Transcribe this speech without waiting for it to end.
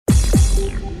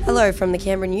Hello from the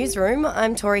Canberra newsroom.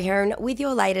 I'm Tori Heron with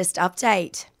your latest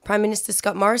update. Prime Minister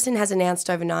Scott Morrison has announced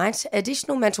overnight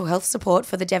additional mental health support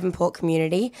for the Devonport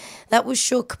community that was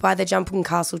shook by the Jumping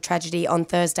Castle tragedy on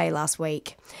Thursday last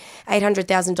week.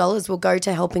 $800,000 will go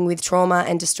to helping with trauma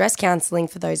and distress counselling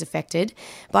for those affected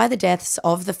by the deaths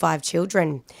of the 5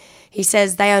 children. He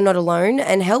says they are not alone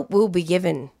and help will be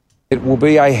given. It will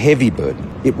be a heavy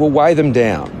burden. It will weigh them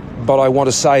down. But I want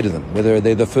to say to them, whether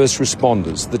they're the first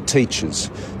responders, the teachers,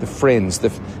 the friends, the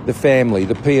family,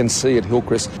 the PNC at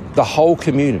Hillcrest, the whole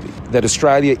community, that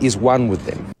Australia is one with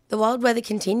them. The wild weather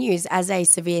continues as a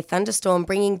severe thunderstorm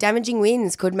bringing damaging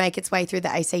winds could make its way through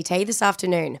the ACT this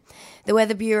afternoon. The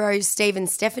Weather Bureau's Stephen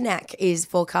Stefanak is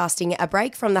forecasting a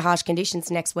break from the harsh conditions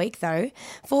next week, though,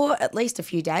 for at least a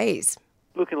few days.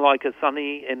 Looking like a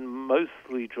sunny and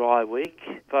mostly dry week.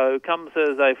 So come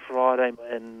Thursday, Friday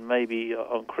and maybe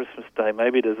on Christmas Day,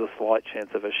 maybe there's a slight chance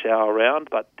of a shower around,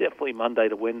 but definitely Monday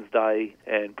to Wednesday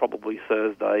and probably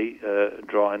Thursday,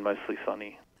 dry and mostly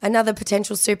sunny. Another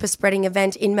potential super spreading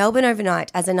event in Melbourne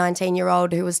overnight as a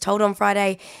 19-year-old who was told on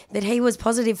Friday that he was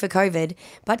positive for COVID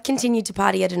but continued to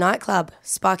party at a nightclub,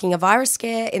 sparking a virus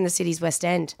scare in the city's West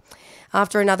End.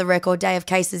 After another record day of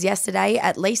cases yesterday,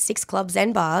 at least 6 clubs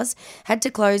and bars had to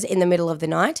close in the middle of the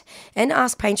night and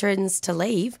ask patrons to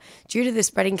leave due to the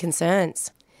spreading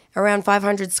concerns. Around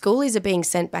 500 schoolies are being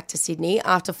sent back to Sydney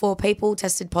after 4 people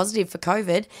tested positive for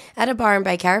COVID at a Byron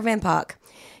Bay caravan park.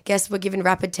 Guests were given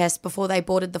rapid tests before they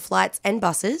boarded the flights and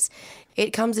buses.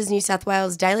 It comes as New South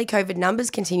Wales' daily COVID numbers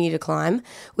continue to climb,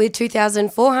 with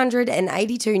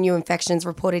 2,482 new infections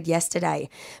reported yesterday,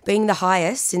 being the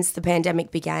highest since the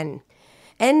pandemic began.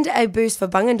 And a boost for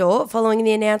Bungendore following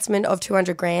the announcement of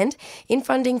 $200,000 in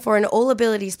funding for an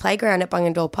all-abilities playground at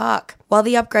Bungendore Park, while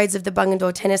the upgrades of the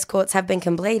Bungendore tennis courts have been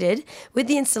completed with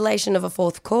the installation of a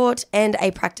 4th court and a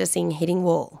practising hitting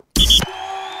wall.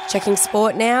 Checking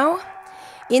sport now.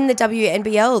 In the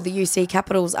WNBL, the UC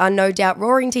Capitals are no doubt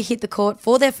roaring to hit the court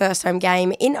for their first home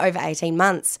game in over 18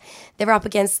 months. They're up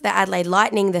against the Adelaide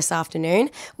Lightning this afternoon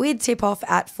with tip-off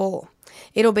at 4.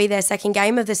 It'll be their second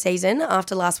game of the season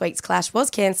after last week's clash was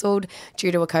cancelled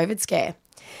due to a COVID scare.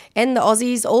 And the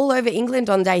Aussies all over England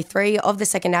on day 3 of the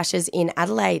second Ashes in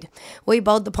Adelaide. We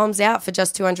bowled the Poms out for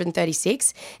just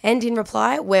 236 and in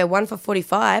reply we're 1 for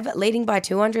 45, leading by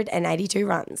 282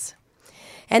 runs.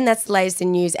 And that's the latest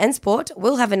in news and sport.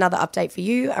 We'll have another update for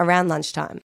you around lunchtime.